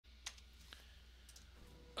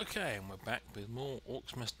Okay, and we're back with more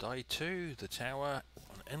Orcs Must Die 2, the tower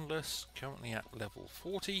on Endless, currently at level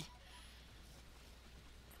 40.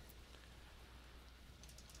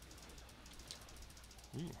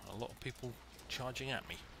 Ooh, a lot of people charging at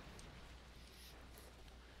me.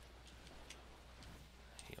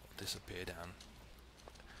 He'll disappear down.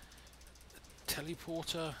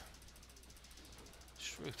 Teleporter.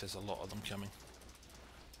 Truth, there's a lot of them coming.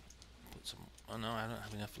 Put some. Oh no, I don't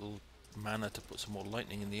have enough little mana to put some more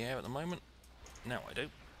lightning in the air at the moment. Now I do.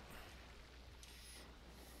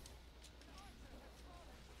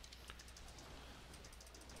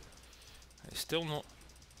 It's still not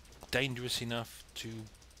dangerous enough to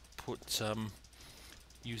put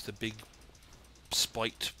use the big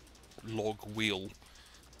spiked log wheel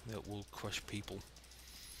that will crush people.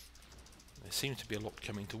 There seems to be a lot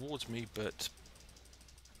coming towards me, but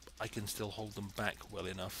I can still hold them back well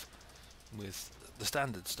enough with the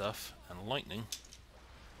standard stuff and lightning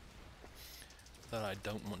that I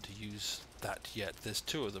don't want to use that yet. There's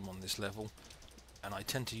two of them on this level, and I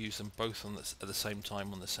tend to use them both on at the same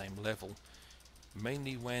time on the same level,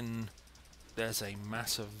 mainly when there's a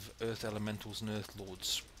mass of Earth Elementals and Earth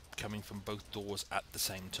Lords coming from both doors at the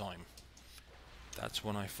same time. That's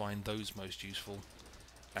when I find those most useful,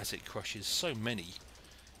 as it crushes so many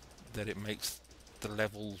that it makes the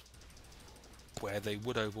level where they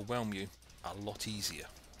would overwhelm you a lot easier.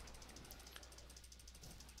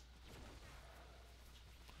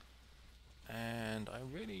 And I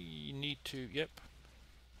really need to... Yep,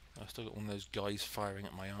 I've still got one of those guys firing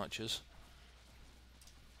at my archers,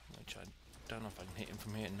 which I don't know if I can hit him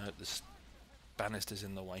from here. No, this banister's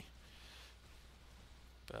in the way.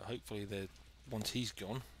 But hopefully once he's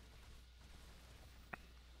gone,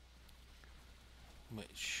 which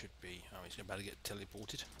should be... Oh, he's about to get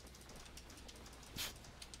teleported.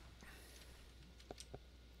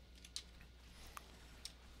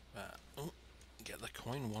 Oh, get the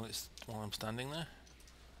coin while I'm standing there.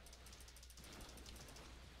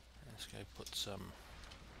 Let's go put some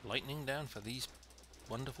lightning down for these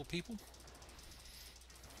wonderful people.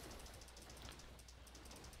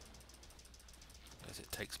 As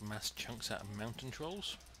it takes mass chunks out of mountain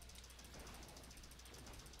trolls.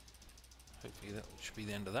 Hopefully that should be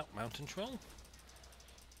the end of that mountain troll.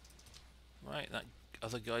 Right, that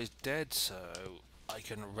other guy's dead, so I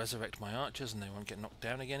can resurrect my archers and they won't get knocked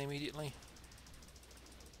down again immediately.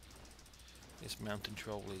 This mountain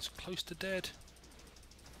troll is close to dead.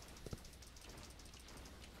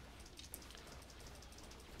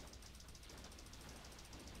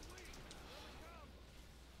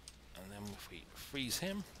 And then if we freeze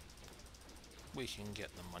him, we can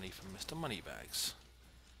get the money from Mr. Moneybags.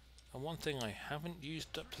 And one thing I haven't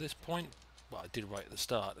used up to this point, well I did right at the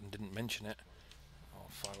start and didn't mention it, I'll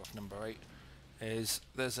fire off number 8, is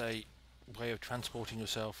there's a way of transporting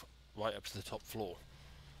yourself right up to the top floor.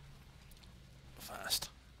 Fast.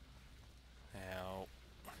 Now,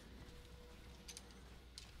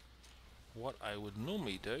 what I would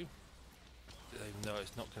normally do, even though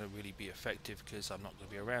it's not going to really be effective because I'm not going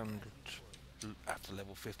to be around after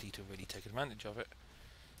level 50 to really take advantage of it,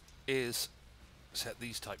 is set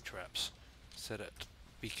these type traps. Set it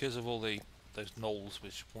because of all those knolls,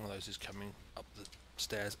 which one of those is coming up the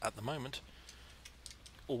stairs at the moment.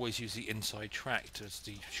 Always use the inside track as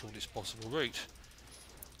the shortest possible route.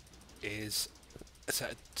 Is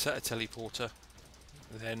set a teleporter,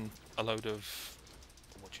 then a load of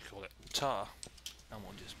tar, and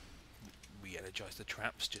we'll just re-energize the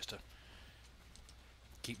traps just to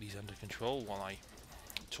keep these under control while I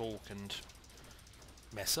talk and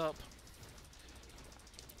mess up.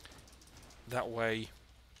 That way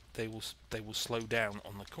they will slow down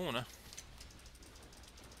on the corner.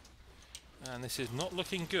 And this is not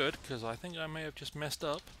looking good because I think I may have just messed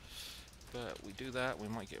up, but we do that, we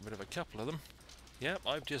might get rid of a couple of them. Yep,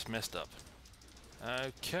 I've just messed up.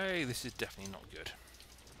 Okay, this is definitely not good.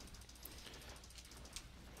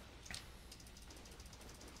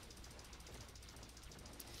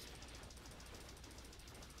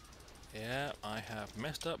 Yeah, I have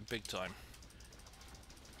messed up big time.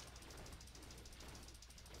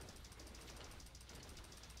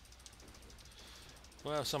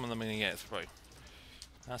 Well, some of them are going to get through.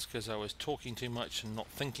 That's because I was talking too much and not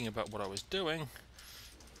thinking about what I was doing,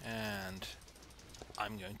 and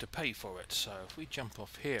I'm going to pay for it. So if we jump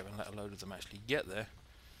off here and let a load of them actually get there,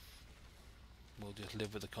 we'll just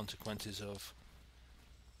live with the consequences of...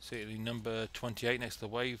 See, number 28 next to the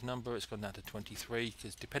wave number, it's gone down to 23,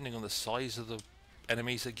 because depending on the size of the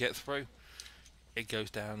enemies that get through, it goes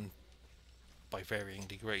down by varying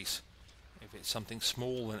degrees. If it's something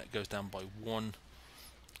small, then it goes down by 1,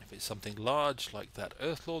 If it's something large like that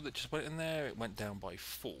Earth Lord that just went in there, it went down by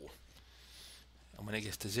 4. And when it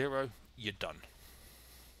gets to 0, you're done.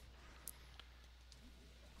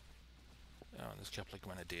 Oh, there's a couple of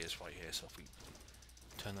grenadiers right here, so if we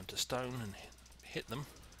turn them to stone and hit them,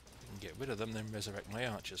 we can get rid of them, then resurrect my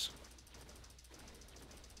archers.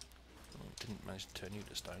 Oh, didn't manage to turn you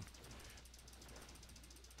to stone.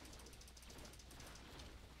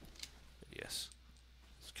 But yes,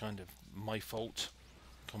 it's kind of my fault.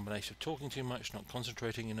 Combination of talking too much, not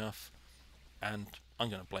concentrating enough, and I'm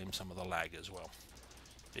going to blame some of the lag as well,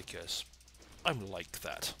 because I'm like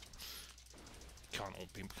that.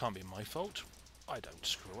 Can't be my fault. I don't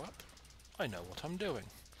screw up. I know what I'm doing.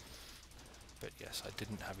 But yes, I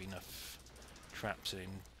didn't have enough traps in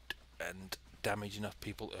and damage enough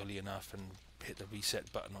people early enough and hit the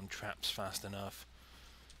reset button on traps fast enough,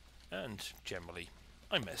 and generally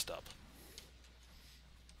I messed up.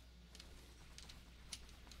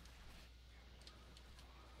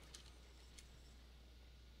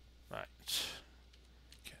 Right.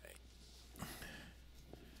 Okay.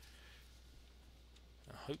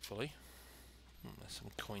 Now hopefully, there's some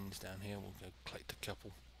coins down here. We'll go collect a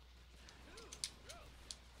couple.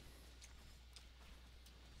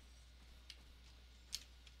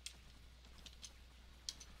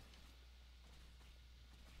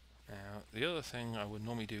 Now, the other thing I would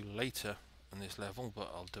normally do later on this level, but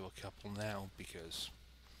I'll do a couple now because,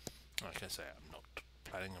 like I say, I'm not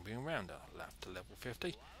planning on being around after level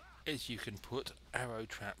 50, is you can put arrow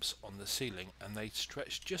traps on the ceiling, and they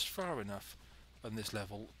stretch just far enough on this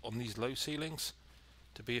level, on these low ceilings,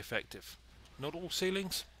 to be effective. Not all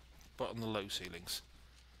ceilings, but on the low ceilings.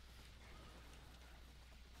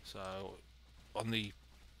 So, on the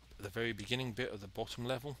very beginning bit of the bottom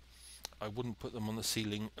level, I wouldn't put them on the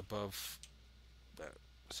ceiling above,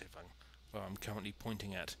 see if I can, where I'm currently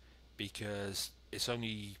pointing at, because it's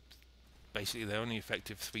only, basically they're only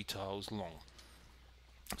effective 3 tiles long.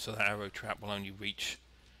 So the arrow trap will only reach,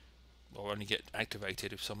 or only get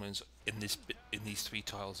activated if someone's in these 3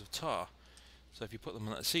 tiles of tar. So if you put them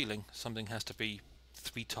on that ceiling, something has to be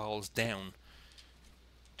 3 tiles down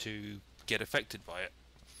to get affected by it,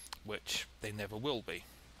 which they never will be.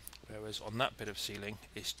 Whereas on that bit of ceiling,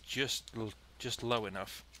 it's just low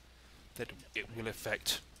enough that it will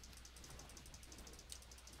affect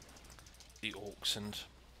the orcs, and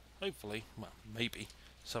hopefully, well, maybe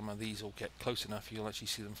some of these will get close enough you'll actually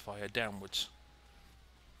see them fire downwards.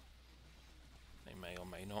 They may or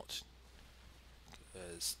may not,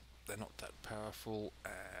 because they're not that powerful,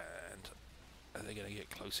 and are they going to get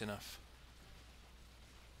close enough?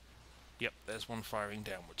 Yep, there's one firing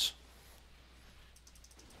downwards.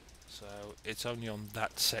 So it's only on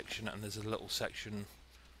that section, and there's a little section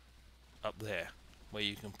up there where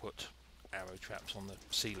you can put arrow traps on the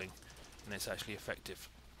ceiling, and it's actually effective.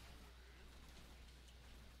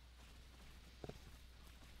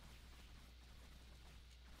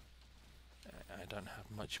 I don't have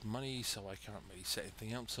much money, so I can't really set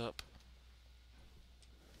anything else up.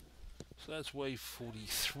 So that's wave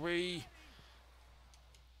 43.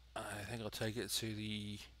 I think I'll take it to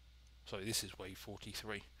the... Sorry, this is wave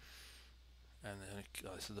 43. And then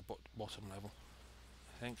this is the bottom level.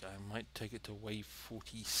 I think I might take it to wave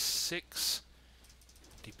 46,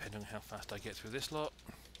 depending on how fast I get through this lot.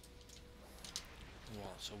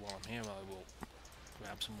 So while I'm here, I will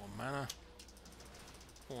grab some more mana.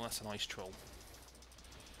 Oh, that's a nice troll.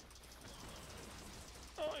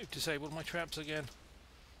 Oh, I've disabled my traps again.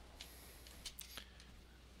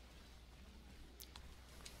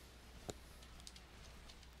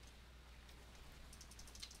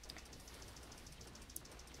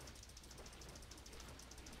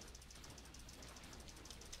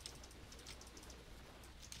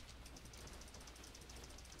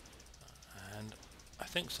 And I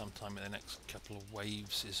think sometime in the next couple of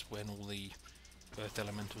waves is when all the Earth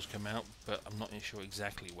Elementals come out, but I'm not sure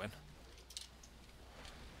exactly when.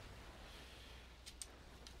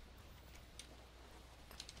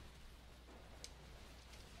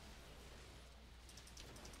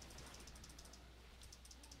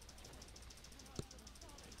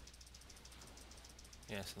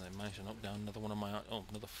 Yes, and they managed to knock down another one of my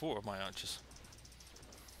another 4 of my archers.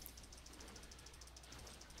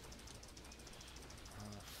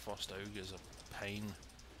 Frost ogres are pain,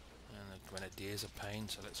 and the grenadiers are pain.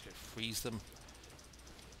 So let's go freeze them,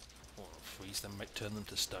 or freeze them, turn them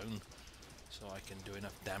to stone, so I can do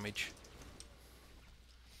enough damage.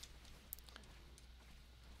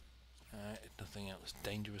 Nothing else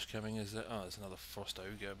dangerous coming, is there? Oh, there's another frost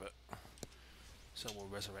ogre, but so we'll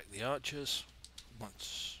resurrect the archers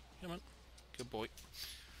once. Come on, good boy.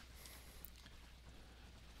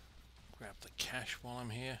 grab the cash while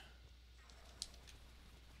I'm here.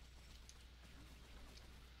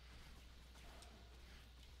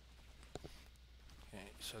 Okay,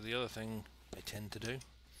 so the other thing I tend to do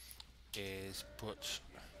is put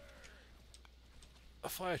a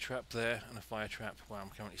fire trap there and a fire trap where I'm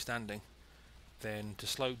currently standing. Then to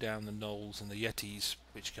slow down the gnolls and the yetis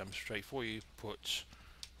which come straight for you, put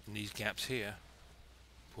in these gaps here,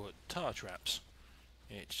 put tar traps,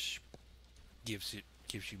 which gives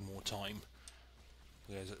you more time.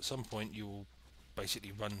 Whereas at some point you will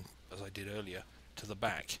basically run, as I did earlier, to the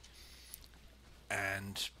back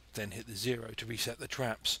and then hit the 0 to reset the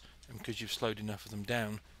traps, and because you've slowed enough of them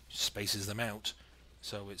down, spaces them out,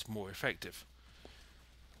 so it's more effective.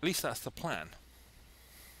 At least that's the plan.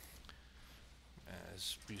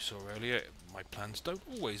 As you saw earlier, my plans don't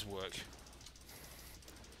always work.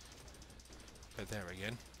 But there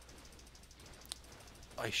again,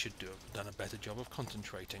 I should have done a better job of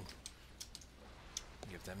concentrating.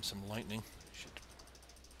 Give them some lightning. Should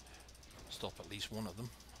stop at least one of them.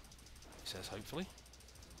 He says, hopefully.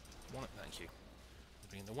 Want it, thank you. I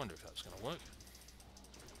beginning to wonder if that's going to work.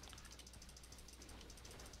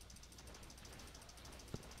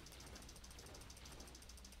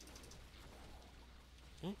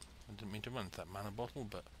 Ooh, I didn't mean to run that mana bottle,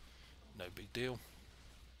 but no big deal.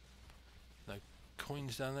 No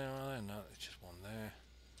coins down there, are there? No, it's just one there.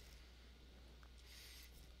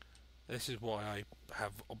 This is why I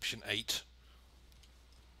have option 8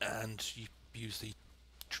 and you use the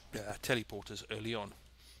teleporters early on,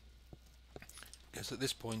 because at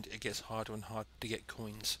this point it gets harder and harder to get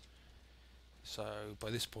coins. So by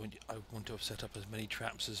this point I want to have set up as many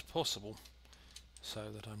traps as possible so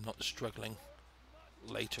that I'm not struggling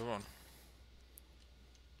later on,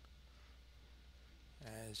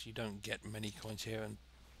 as you don't get many coins here and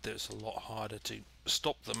it's a lot harder to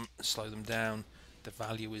stop them, slow them down. The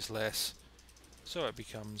value is less, so it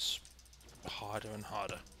becomes harder and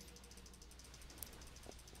harder.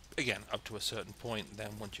 Again, up to a certain point, then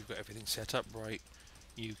once you've got everything set up right,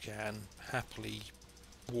 you can happily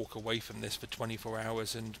walk away from this for 24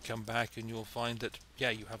 hours and come back and you'll find that,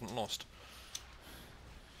 yeah, you haven't lost.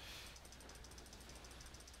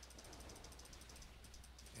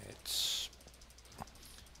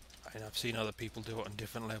 And I've seen other people do it on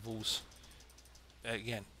different levels.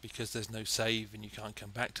 Again, because there's no save and you can't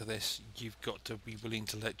come back to this, you've got to be willing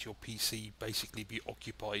to let your PC basically be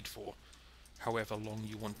occupied for however long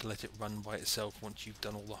you want to let it run by itself once you've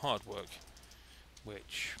done all the hard work,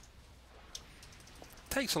 which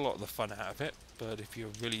takes a lot of the fun out of it. But if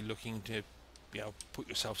you're really looking to, put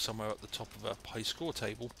yourself somewhere at the top of a high score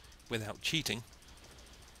table without cheating,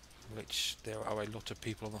 which there are a lot of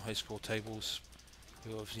people on the high score tables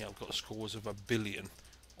who have got scores of 1 billion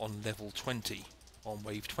on level 20, on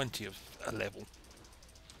wave 20 of a level,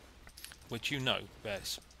 which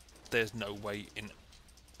there's no way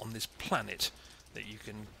on this planet that you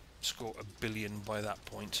can score 1 billion by that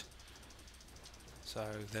point. So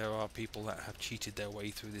there are people that have cheated their way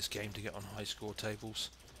through this game to get on high score tables.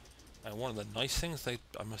 And one of the nice things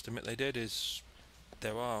I must admit they did is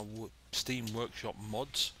there are Steam Workshop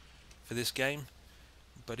mods for this game.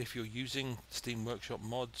 But if you're using Steam Workshop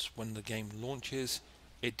mods when the game launches,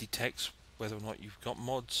 it detects whether or not you've got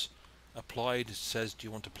mods applied. It says, do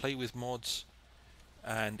you want to play with mods?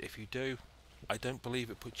 And if you do, I don't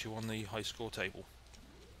believe it puts you on the high score table.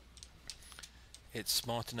 It's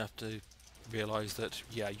smart enough to realise that,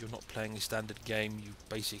 yeah, you're not playing a standard game. You've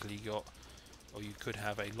basically got, or you could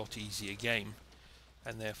have a lot easier game,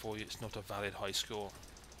 and therefore it's not a valid high score.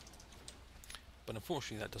 But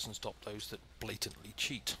unfortunately that doesn't stop those that blatantly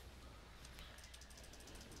cheat.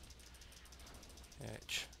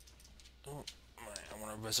 I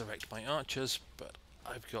want to resurrect my archers, but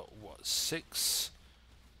I've got, 6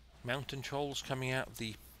 mountain trolls coming out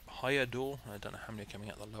the higher door. I don't know how many are coming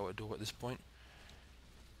out the lower door at this point.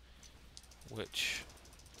 Which,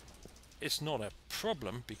 it's not a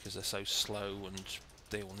problem because they're so slow and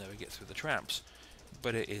they will never get through the traps,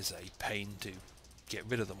 but it is a pain to get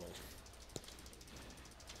rid of them all.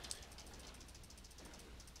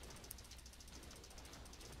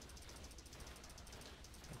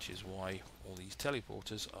 Which is why all these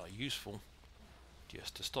teleporters are useful,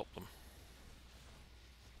 just to stop them.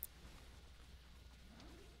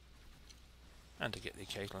 And to get the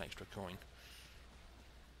occasional extra coin.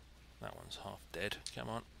 That one's half dead. Come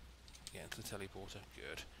on. Get into the teleporter.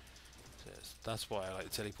 Good. So that's why I like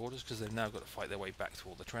the teleporters, because they've now got to fight their way back through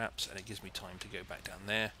all the traps, and it gives me time to go back down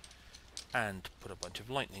there and put a bunch of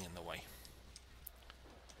lightning in the way.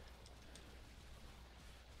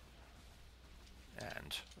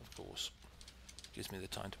 And, of course, gives me the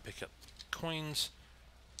time to pick up coins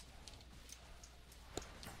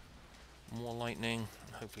More lightning.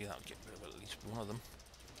 Hopefully that'll get rid of at least one of them.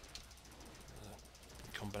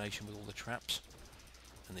 In combination with all the traps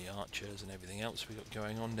and the archers and everything else we got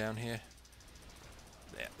going on down here.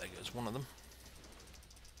 There goes one of them.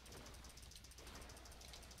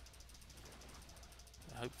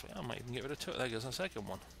 Hopefully I might even get rid of two. There goes the second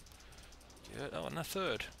one. Good. Oh, and a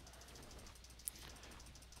third.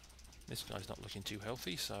 This guy's not looking too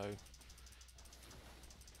healthy, so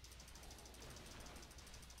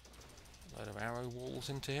a load of arrow walls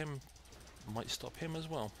into him might stop him as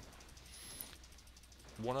well.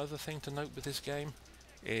 One other thing to note with this game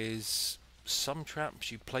is some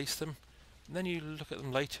traps you place them, and then you look at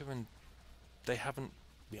them later and they haven't,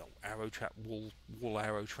 arrow trap, wall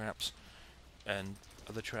arrow traps, and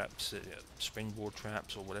other traps, springboard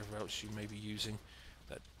traps or whatever else you may be using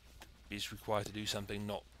that is required to do something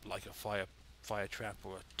not like a fire trap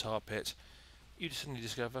or a tar pit. You suddenly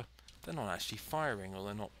discover they're not actually firing or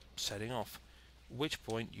they're not setting off, at which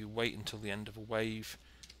point you wait until the end of a wave,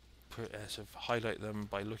 sort of highlight them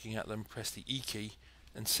by looking at them, press the E key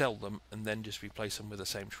and sell them, and then just replace them with the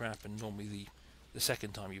same trap, and normally the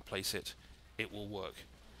second time you place it, it will work.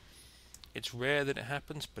 It's rare that it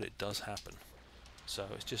happens, but it does happen. So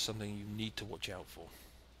it's just something you need to watch out for.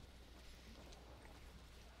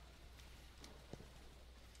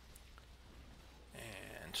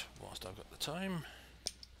 And whilst I've got the time,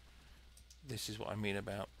 this is what I mean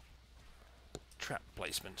about trap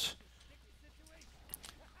placement.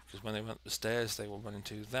 Because when they went up the stairs, they will run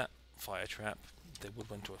into that fire trap. They would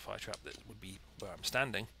run into a fire trap that would be where I'm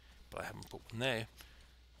standing, but I haven't put one there.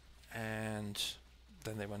 And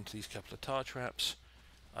then they run into these couple of tar traps.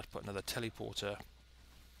 I'd put another teleporter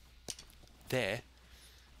there,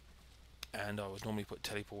 and I would normally put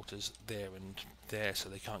teleporters there and there so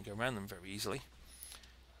they can't go around them very easily,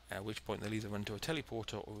 at which point they'll either run to a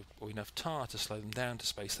teleporter or enough tar to slow them down, to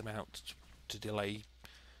space them out, to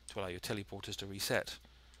allow your teleporters to reset.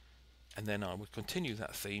 And then I would continue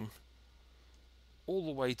that theme all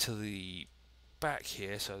the way to the back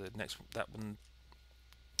here, so that one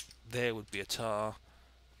there would be a tar,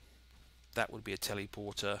 that would be a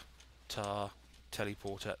teleporter, tar,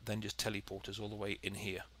 teleporter, then just teleporters all the way in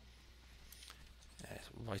here,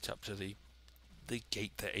 right up to the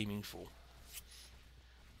gate they're aiming for.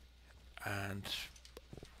 And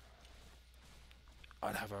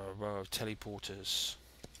I'd have a row of teleporters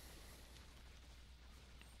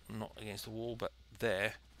not against the wall but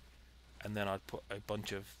there, and then I'd put a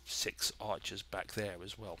bunch of 6 archers back there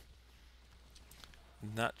as well,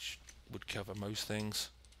 and that would cover most things.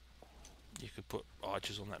 You could put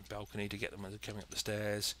archers on that balcony to get them as they're coming up the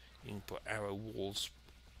stairs. You can put arrow walls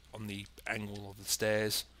on the angle of the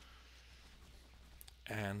stairs,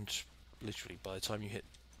 and literally by the time you hit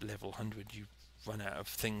level 100 you run out of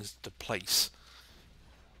things to place,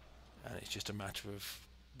 and it's just a matter of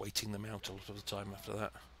waiting them out a lot of the time after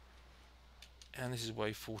that. And this is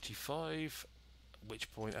wave 45, at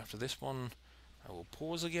which point after this one I will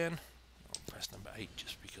pause again. I'll press number 8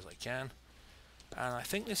 just because I can. And I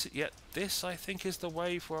think this I think is the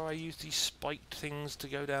wave where I use these spiked things to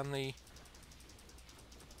go down the...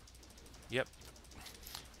 Yep,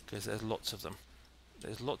 because there's lots of them.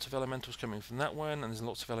 There's lots of elementals coming from that one, and there's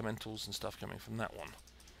lots of elementals and stuff coming from that one.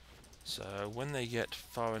 So when they get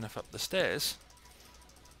far enough up the stairs,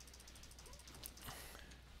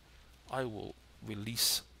 I will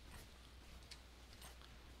release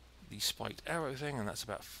the spiked arrow thing, and that's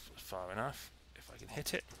about far enough, if I can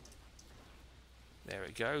hit it. There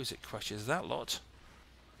it goes, it crushes that lot,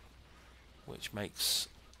 which makes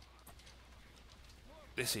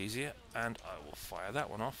this easier, and I will fire that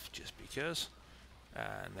one off just because.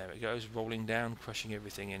 And there it goes, rolling down, crushing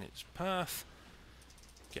everything in its path,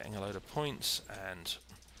 getting a load of points, and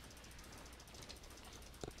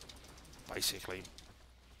basically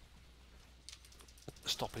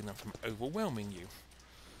stopping them from overwhelming you,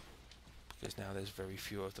 because now there's very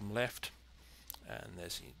few of them left, and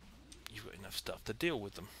you've got enough stuff to deal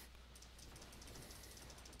with them.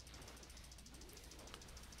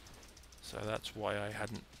 So that's why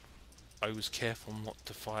I was careful not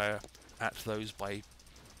to fire at those by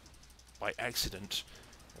accident,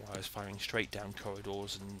 or I was firing straight down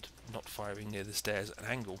corridors and not firing near the stairs at an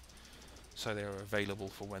angle, so they were available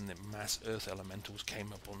for when the mass earth elementals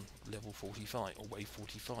came up on level 45 or wave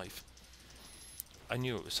 45. I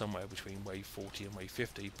knew it was somewhere between wave 40 and wave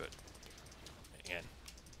 50, but again,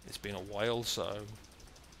 it's been a while, so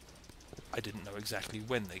I didn't know exactly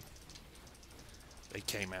when they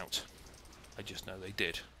came out. I just know they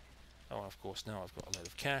did. Oh, and of course now I've got a load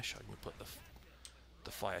of cash, I can put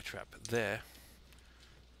the fire trap there.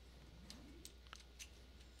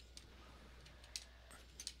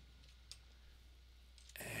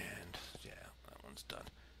 done.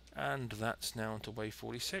 And that's now onto wave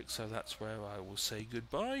 46, so that's where I will say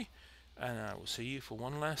goodbye, and I will see you for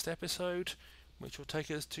one last episode, which will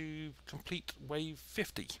take us to complete wave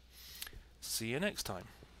 50. See you next time.